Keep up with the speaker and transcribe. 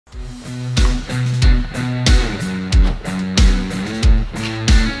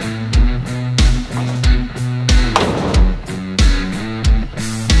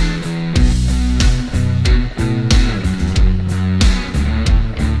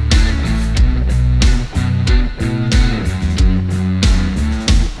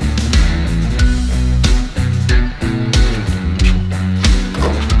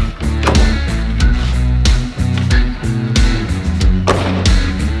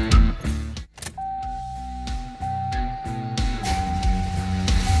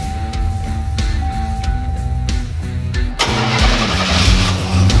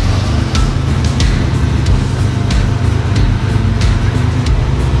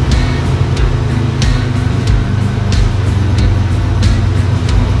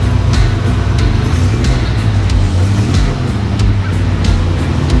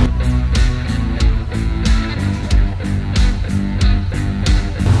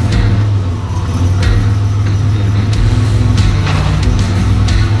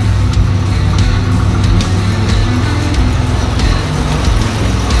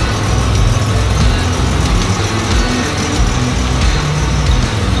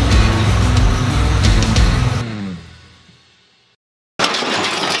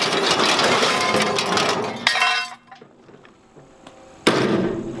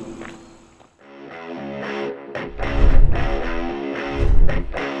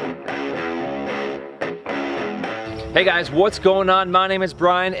Hey guys, what's going on? My name is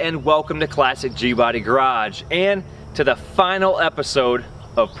Brian and welcome to Classic Gbody Garage and to the final episode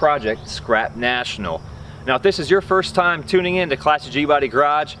of Project Scrap National. Now if this is your first time tuning in to Classic Gbody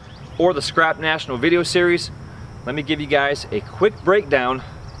Garage or the Scrap National video series, let me give you guys a quick breakdown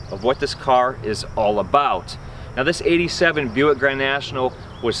of what this car is all about. Now this 87 Buick Grand National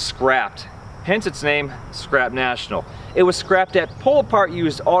was scrapped, hence its name, Scrap National. It was scrapped at Pull Apart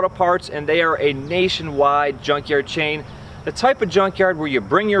Used Auto Parts, and they are a nationwide junkyard chain. The type of junkyard where you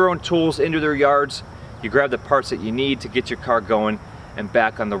bring your own tools into their yards, you grab the parts that you need to get your car going and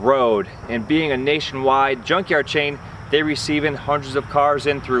back on the road. And being a nationwide junkyard chain, they receive in hundreds of cars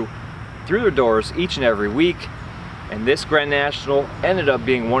in through their doors each and every week. And this Grand National ended up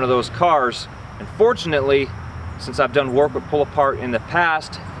being one of those cars. And fortunately, since I've done work with Pull Apart in the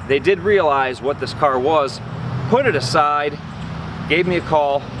past, they did realize what this car was, put it aside, gave me a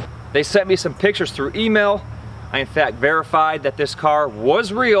call. They sent me some pictures through email. I in fact verified that this car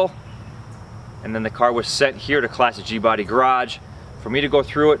was real, and then the car was sent here to Classic Gbody Garage for me to go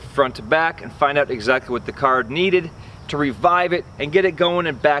through it front to back and find out exactly what the car needed to revive it and get it going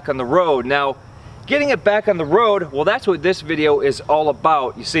and back on the road. Now, getting it back on the road, well, that's what this video is all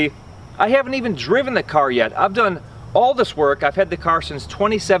about. You see, I haven't even driven the car yet. I've done all this work. I've had the car since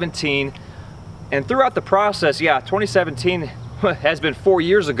 2017. And throughout the process, yeah, 2017 has been 4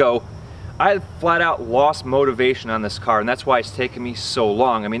 years ago, I flat out lost motivation on this car, and that's why it's taken me so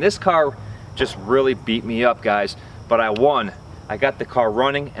long. I mean, this car just really beat me up, guys, but I won. I got the car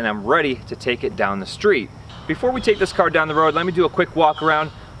running, and I'm ready to take it down the street. Before we take this car down the road, let me do a quick walk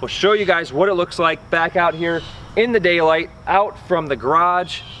around. We'll show you guys what it looks like back out here in the daylight, out from the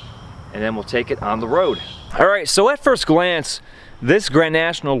garage, and then we'll take it on the road. All right, so at first glance, this Grand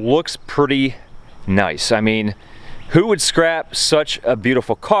National looks pretty nice. I mean, who would scrap such a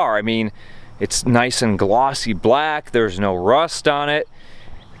beautiful car? I mean, it's nice and glossy black, there's no rust on it.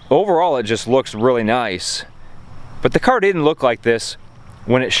 Overall, it just looks really nice. But the car didn't look like this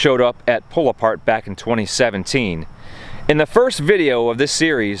when it showed up at Pull Apart back in 2017. In the first video of this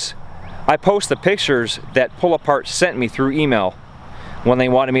series, I post the pictures that Pull Apart sent me through email when they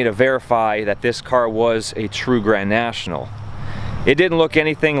wanted me to verify that this car was a true Grand National. It didn't look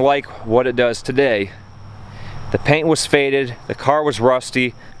anything like what it does today. The paint was faded, the car was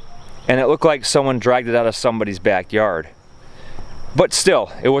rusty, and it looked like someone dragged it out of somebody's backyard. But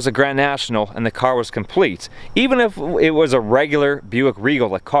still, it was a Grand National and the car was complete. Even if it was a regular Buick Regal,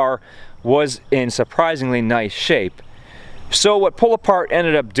 the car was in surprisingly nice shape. So what Pull Apart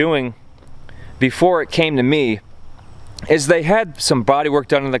ended up doing before it came to me is they had some body work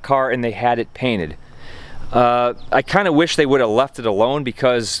done in the car and they had it painted. I kind of wish they would have left it alone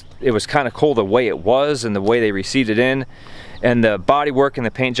because it was kind of cool the way it was and the way they received it in, and the body work and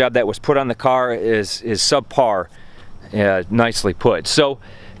the paint job that was put on the car is subpar, nicely put. So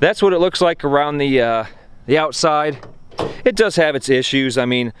that's what it looks like around the outside. It does have its issues. I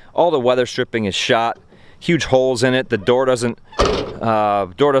mean, all the weather stripping is shot, huge holes in it. The door doesn't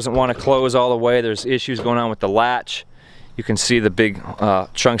want to close all the way. There's issues going on with the latch. You can see the big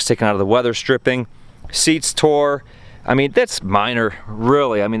chunks taken out of the weather stripping. Seats tore. I mean, that's minor,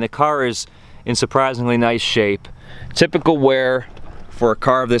 really. I mean, the car is in surprisingly nice shape. Typical wear for a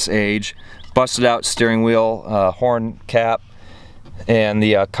car of this age. Busted out steering wheel, horn cap, and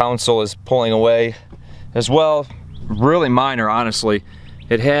the console is pulling away as well. Really minor, honestly.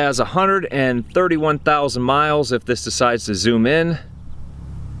 It has 131,000 miles if this decides to zoom in.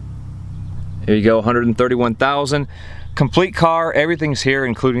 Here you go, 131,000. Complete car, everything's here,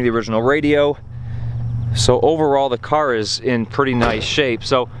 including the original radio. So overall, the car is in pretty nice shape.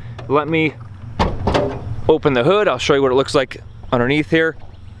 So let me open the hood. I'll show you what it looks like underneath here.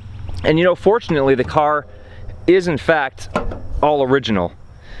 And you know, fortunately, the car is in fact all original.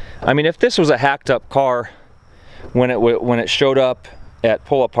 I mean, if this was a hacked up car when it showed up at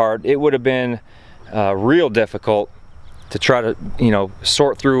Pull Apart, it would have been real difficult to try to, you know,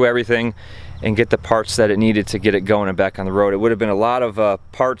 sort through everything and get the parts that it needed to get it going and back on the road. It would have been a lot of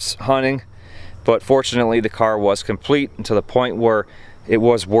parts hunting. But fortunately, the car was complete and to the point where it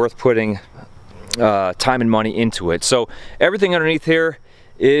was worth putting time and money into it. So everything underneath here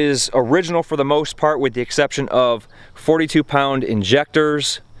is original for the most part, with the exception of 42-pound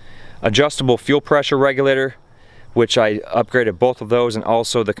injectors, adjustable fuel pressure regulator, which I upgraded both of those, and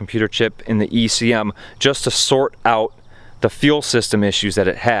also the computer chip in the ECM just to sort out the fuel system issues that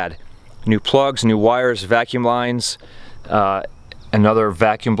it had. New plugs, new wires, vacuum lines, another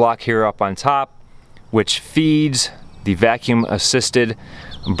vacuum block here up on top, which feeds the vacuum assisted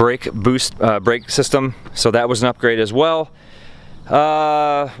brake system, so that was an upgrade as well.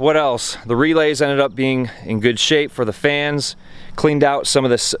 What else? The relays ended up being in good shape for the fans. Cleaned out some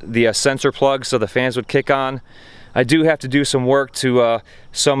of the sensor plugs so the fans would kick on. I do have to do some work to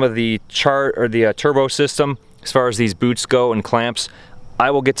some of the turbo system as far as these boots go and clamps. I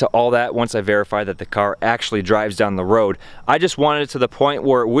will get to all that once I verify that the car actually drives down the road. I just wanted it to the point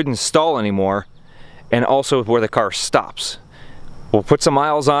where it wouldn't stall anymore, and also where the car stops. We'll put some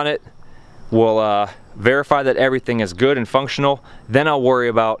miles on it. We'll verify that everything is good and functional. Then I'll worry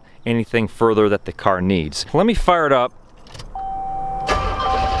about anything further that the car needs. Let me fire it up.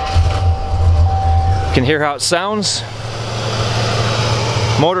 You can hear how it sounds.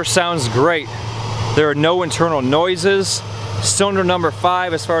 Motor sounds great. There are no internal noises. Cylinder number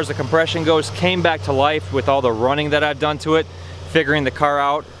 5, as far as the compression goes, came back to life with all the running that I've done to it, figuring the car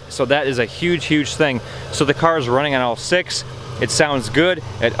out. So that is a huge, huge thing. So the car is running on all 6. It sounds good.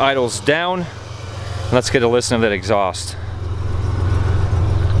 It idles down. Let's get a listen to that exhaust.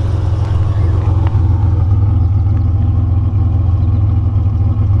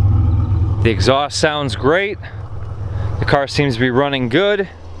 The exhaust sounds great. The car seems to be running good.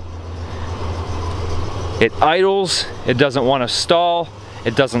 It idles, it doesn't want to stall,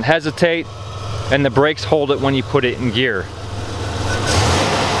 it doesn't hesitate, and the brakes hold it when you put it in gear.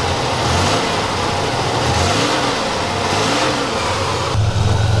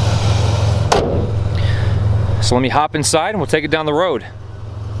 So let me hop inside and we'll take it down the road.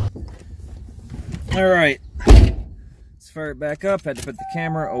 All right, let's fire it back up. Had to put the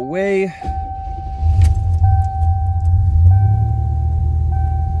camera away.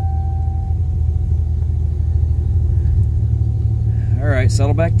 Alright,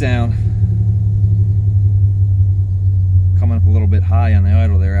 settle back down. Coming up a little bit high on the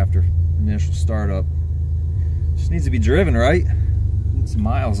idle there after initial startup. Just needs to be driven, right? Needs some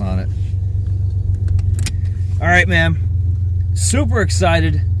miles on it. Alright, man. Super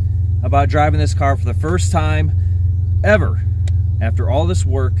excited about driving this car for the first time ever. After all this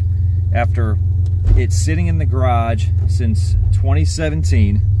work, after it's sitting in the garage since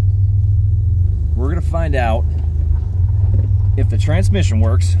 2017, we're going to find out if the transmission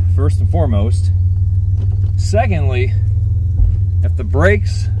works, first and foremost. Secondly, if the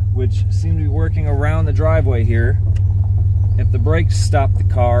brakes, which seem to be working around the driveway here, if the brakes stop the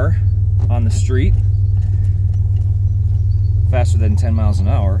car on the street faster than 10 miles an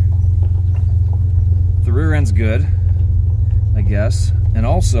hour. The rear end's good, I guess. And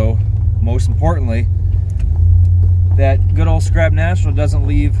also, most importantly, that good old Scrap National doesn't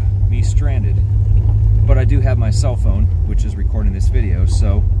leave me stranded. But I do have my cell phone, which is recording this video,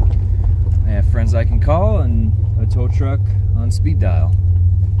 so I have friends I can call and a tow truck on speed dial.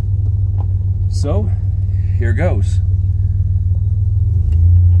 So, here goes.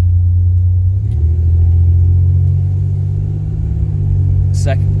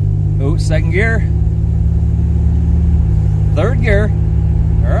 Second gear. Third gear.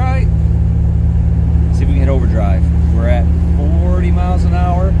 All right. See if we can hit overdrive. We're at 40 miles an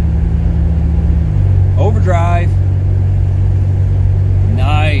hour. Overdrive.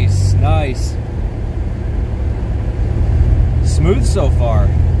 Nice, nice. Smooth so far.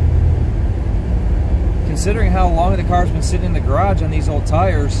 Considering how long the car's been sitting in the garage on these old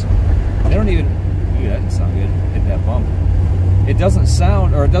tires, they don't even, ooh, that didn't sound good. Hit that bump. It doesn't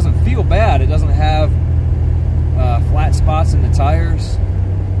sound, or it doesn't feel bad. It doesn't have flat spots in the tires.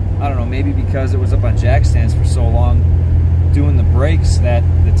 I don't know, maybe because it was up on jack stands for so long doing the brakes that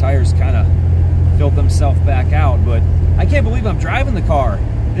the tires kind of filled themselves back out. But I can't believe I'm driving the car.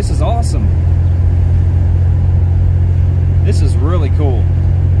 This is awesome. This is really cool.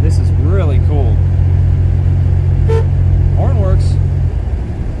 This is really cool. Horn works.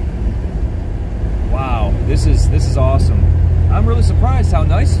 Wow, this is awesome. I'm really surprised how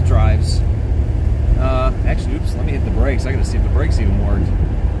nice it drives. Actually, oops, let me hit the brakes. I gotta see if the brakes even worked.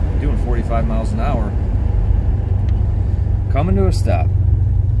 I'm doing 45 miles an hour. Coming to a stop.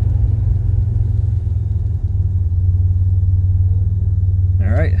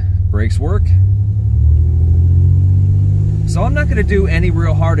 Alright, brakes work. So I'm not gonna do any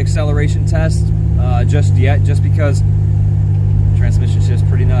real hard acceleration tests just yet, just because the transmission shift's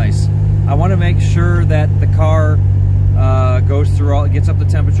pretty nice. I want to make sure that the car goes through all, it gets up the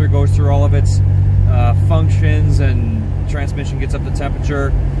temperature, goes through all of its functions, and transmission gets up the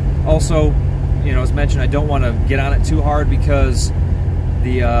temperature. Also, you know, as mentioned, I don't want to get on it too hard because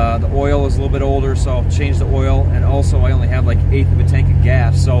the oil is a little bit older, so I'll change the oil. And also, I only have like 1/8 of a tank of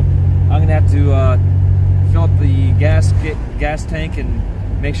gas, so I'm gonna have to fill up the gas tank and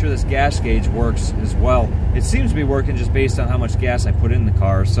make sure this gas gauge works as well. It seems to be working just based on how much gas I put in the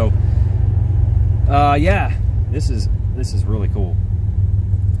car. So yeah, this is This is really cool.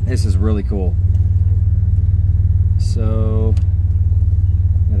 This is really cool. So,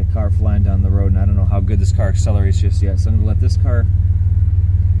 got a car flying down the road, and I don't know how good this car accelerates just yet, so I'm going to let this car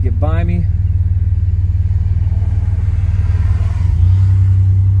get by me.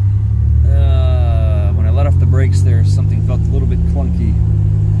 When I let off the brakes there, something felt a little bit clunky.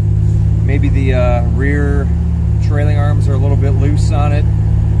 Maybe the rear trailing arms are a little bit loose on it.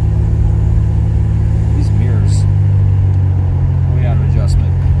 These mirrors, way out of adjustment.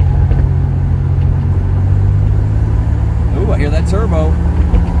 Ooh, I hear that turbo.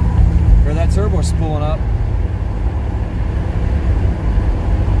 I hear that turbo spooling up.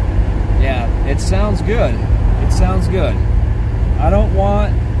 Yeah, it sounds good. It sounds good. I don't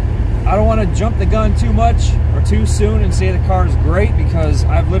want to jump the gun too much or too soon and say the car is great, because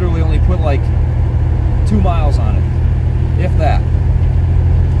I've literally only put like 2 miles on it, if that.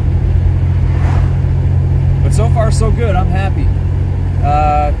 But so far so good. I'm happy.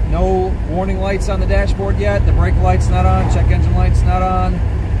 No warning lights on the dashboard yet. The brake light's not on. Check engine light's not on.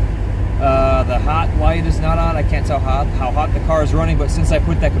 The hot light is not on. I can't tell how hot the car is running, but since I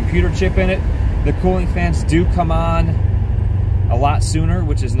put that computer chip in it, the cooling fans do come on a lot sooner,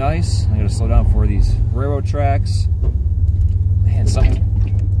 which is nice. I gotta slow down for these railroad tracks. Man,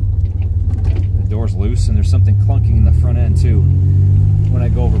 the door's loose, and there's something clunking in the front end too when I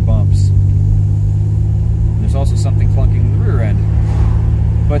go over bumps. And there's also something clunking in the rear end.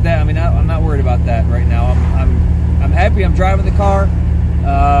 But that, I mean, I'm not worried about that right now. I'm happy I'm driving the car.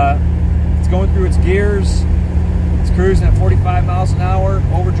 It's going through its gears. It's cruising at 45 miles an hour.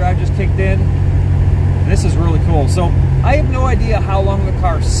 Overdrive just kicked in. And this is really cool. So I have no idea how long the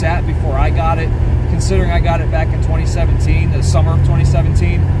car sat before I got it, considering I got it back in 2017, the summer of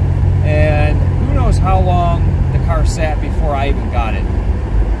 2017. And who knows how long the car sat before I even got it.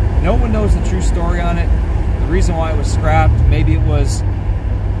 No one knows the true story on it. The reason why it was scrapped, maybe it was,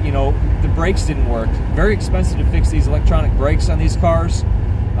 you know, the brakes didn't work. Very expensive to fix these electronic brakes on these cars.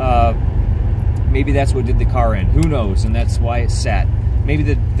 Maybe that's what did the car in. Who knows? And that's why it sat. Maybe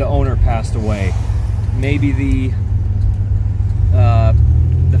the owner passed away. Maybe the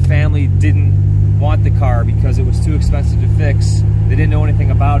family didn't want the car because it was too expensive to fix. They didn't know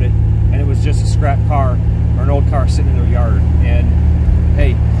anything about it, and it was just a scrap car or an old car sitting in their yard. And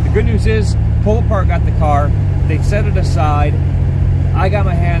hey, the good news is, Pull Apart got the car. They set it aside. I got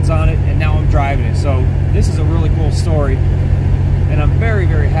my hands on it, and now I'm driving it. So this is a really cool story, and I'm very,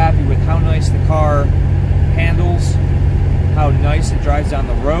 very happy with how nice the car handles, how nice it drives down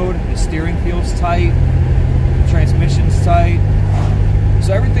the road. The steering feels tight, the transmission's tight.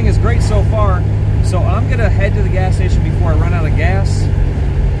 So everything is great so far. So I'm gonna head to the gas station before I run out of gas,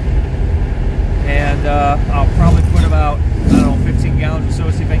 and I'll probably put about, I don't know, 15 gallons or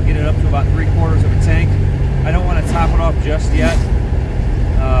so, see if I can get it up to about 3/4 of a tank. I don't want to top it off just yet,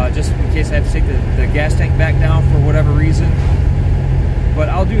 just in case I have to take the gas tank back down for whatever reason. But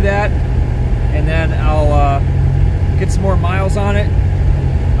I'll do that, and then I'll get some more miles on it.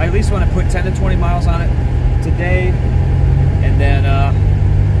 I at least want to put 10 to 20 miles on it today, and then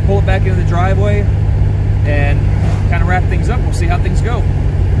pull it back into the driveway and kind of wrap things up. We'll see how things go.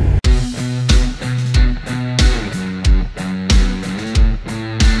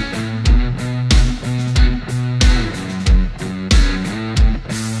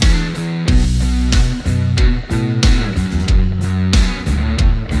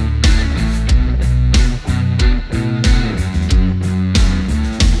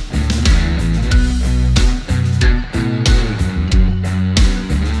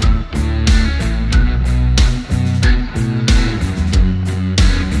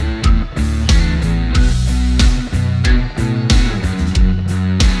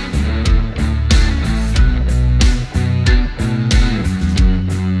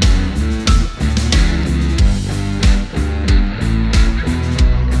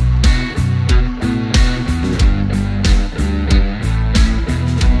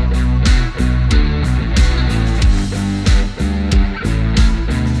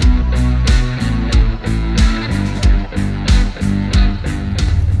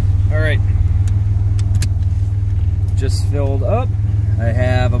 Just filled up. I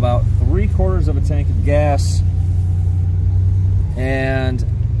have about 3/4 of a tank of gas, and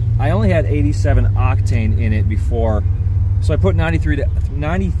I only had 87 octane in it before, so I put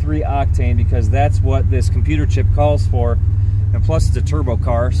 93 octane because that's what this computer chip calls for, and plus it's a turbo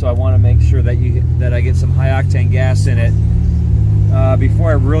car, so I want to make sure that I get some high octane gas in it before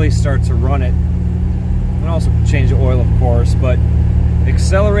I really start to run it. And also change the oil, of course, but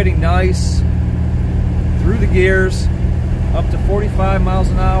accelerating nice through the gears, up to 45 miles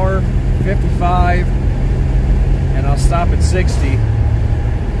an hour, 55. and I'll stop at 60.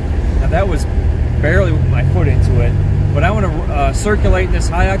 Now that was barely with my foot into it, but I want to circulate this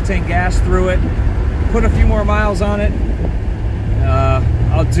high octane gas through it, put a few more miles on it.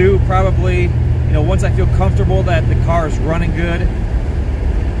 I'll do probably, you know, once I feel comfortable that the car is running good,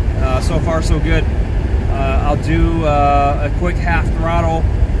 so far so good, I'll do a quick half throttle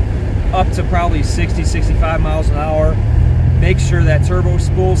up to probably 60, 65 miles an hour. Make sure that turbo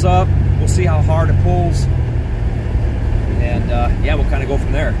spools up. We'll see how hard it pulls. And yeah, we'll kind of go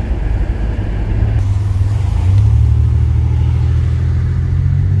from there.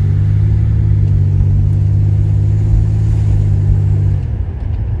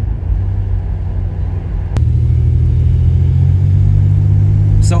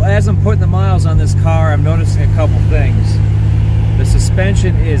 So as I'm putting the miles on this car, I'm noticing a couple things. The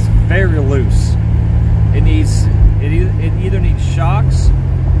suspension is very loose. It either needs shocks,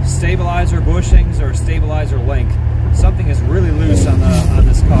 stabilizer bushings, or stabilizer link. Something is really loose on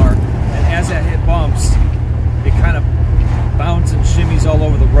this car, and as that hit bumps, it kind of bounces and shimmies all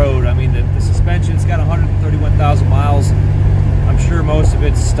over the road. I mean, the suspension's got 131,000 miles. I'm sure most of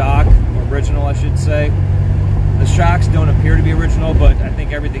it's stock, or original, I should say. The shocks don't appear to be original, but I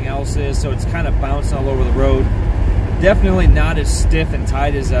think everything else is, so it's kind of bouncing all over the road. Definitely not as stiff and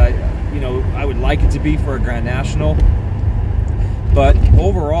tight as you know, I would like it to be for a Grand National. But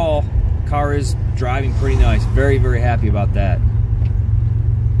overall, the car is driving pretty nice. Very, very happy about that.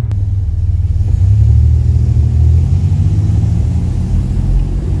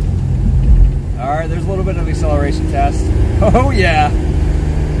 Alright, there's a little bit of acceleration test. Oh yeah!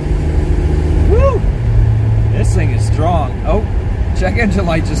 Woo! This thing is strong. Oh, check engine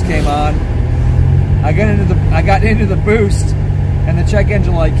light just came on. I got into the boost, and the check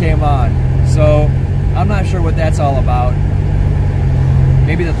engine light came on. So I'm not sure what that's all about.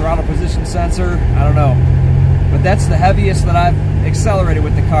 Maybe the throttle position sensor. I don't know. But that's the heaviest that I've accelerated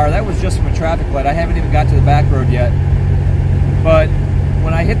with the car. That was just from a traffic light. I haven't even got to the back road yet. But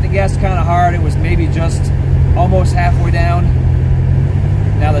when I hit the gas kind of hard, it was maybe just almost halfway down.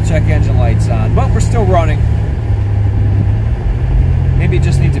 Now the check engine light's on, but we're still running. Maybe it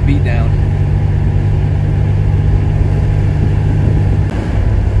just needs a beat down.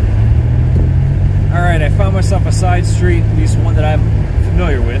 Alright, I found myself a side street, at least one that I'm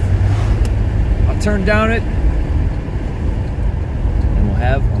familiar with. I'll turn down it, and we'll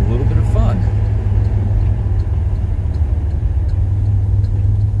have a little bit of fun.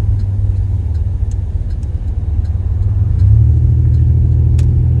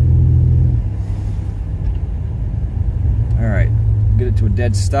 Alright, get it to a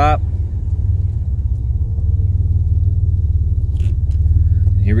dead stop.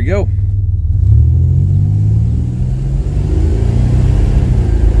 Here we go.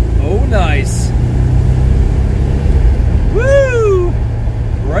 Oh, nice. Woo!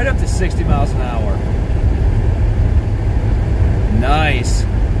 Right up to 60 miles an hour. Nice.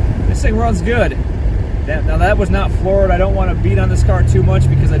 This thing runs good. Now that was not floored. I don't want to beat on this car too much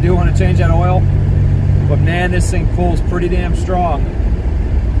because I do want to change that oil. But man, this thing pulls pretty damn strong.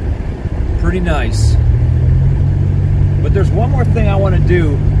 Pretty nice. But there's one more thing I want to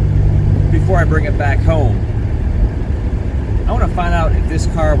do before I bring it back home. I want to find out if this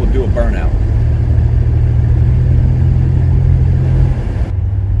car will do a burnout.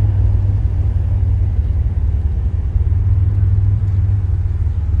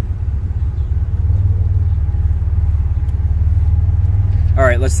 All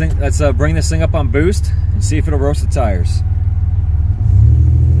right, let's bring this thing up on boost and see if it'll roast the tires.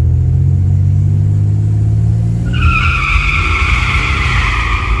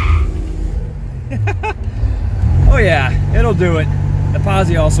 Oh yeah, it'll do it. The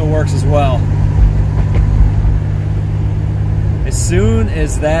posi also works as well. As soon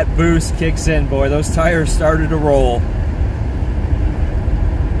as that boost kicks in, boy, those tires started to roll.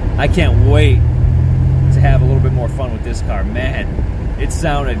 I can't wait to have a little bit more fun with this car. Man, it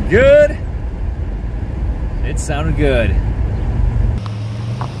sounded good. It sounded good.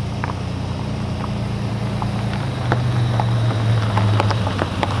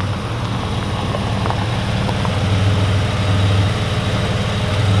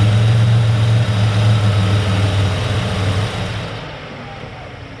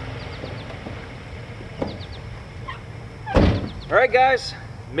 Alright guys,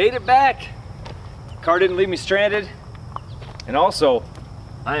 made it back. Car didn't leave me stranded. And also,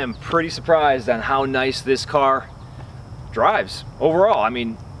 I am pretty surprised on how nice this car drives overall. I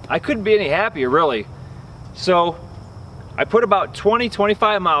mean, I couldn't be any happier really. So, I put about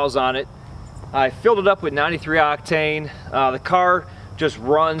 20-25 miles on it. I filled it up with 93 octane. The car just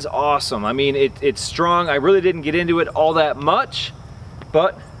runs awesome. I mean, it's strong. I really didn't get into it all that much,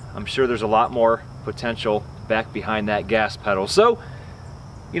 but I'm sure there's a lot more potential back behind that gas pedal. So,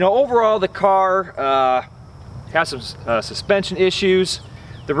 you know, overall the car has some suspension issues.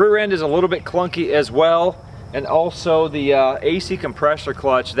 The rear end is a little bit clunky as well, and also the AC compressor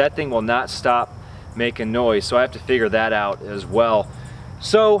clutch, that thing will not stop making noise, so I have to figure that out as well.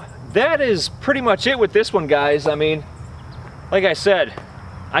 So that is pretty much it with this one, guys. I mean, like I said,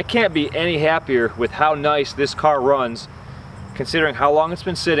 I can't be any happier with how nice this car runs, considering how long it's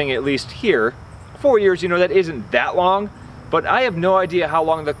been sitting, at least here. 4 years, you know, that isn't that long, but I have no idea how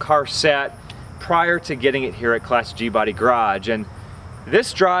long the car sat prior to getting it here at Classic Gbody Garage, and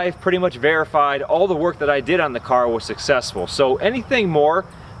this drive pretty much verified all the work that I did on the car was successful. So anything more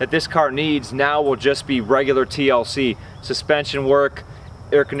that this car needs now will just be regular TLC, suspension work,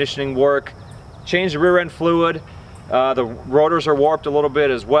 air conditioning work, change the rear end fluid. The rotors are warped a little bit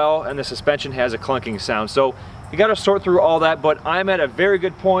as well, and the suspension has a clunking sound. So you got to sort through all that, but I'm at a very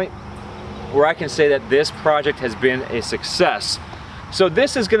good point where I can say that this project has been a success. So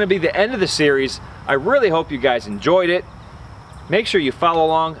this is going to be the end of the series. I really hope you guys enjoyed it. Make sure you follow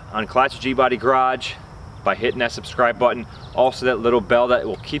along on Classic Gbody Garage by hitting that subscribe button. Also that little bell that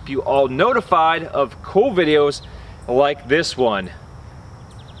will keep you all notified of cool videos like this one.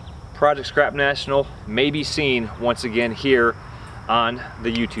 Project Scrap National may be seen once again here on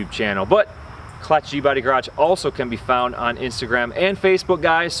the YouTube channel. But Classic Gbody Garage also can be found on Instagram and Facebook,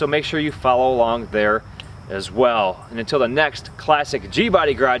 guys, so make sure you follow along there as well. And until the next Classic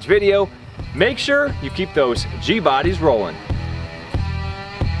Gbody Garage video, make sure you keep those G-bodies rolling.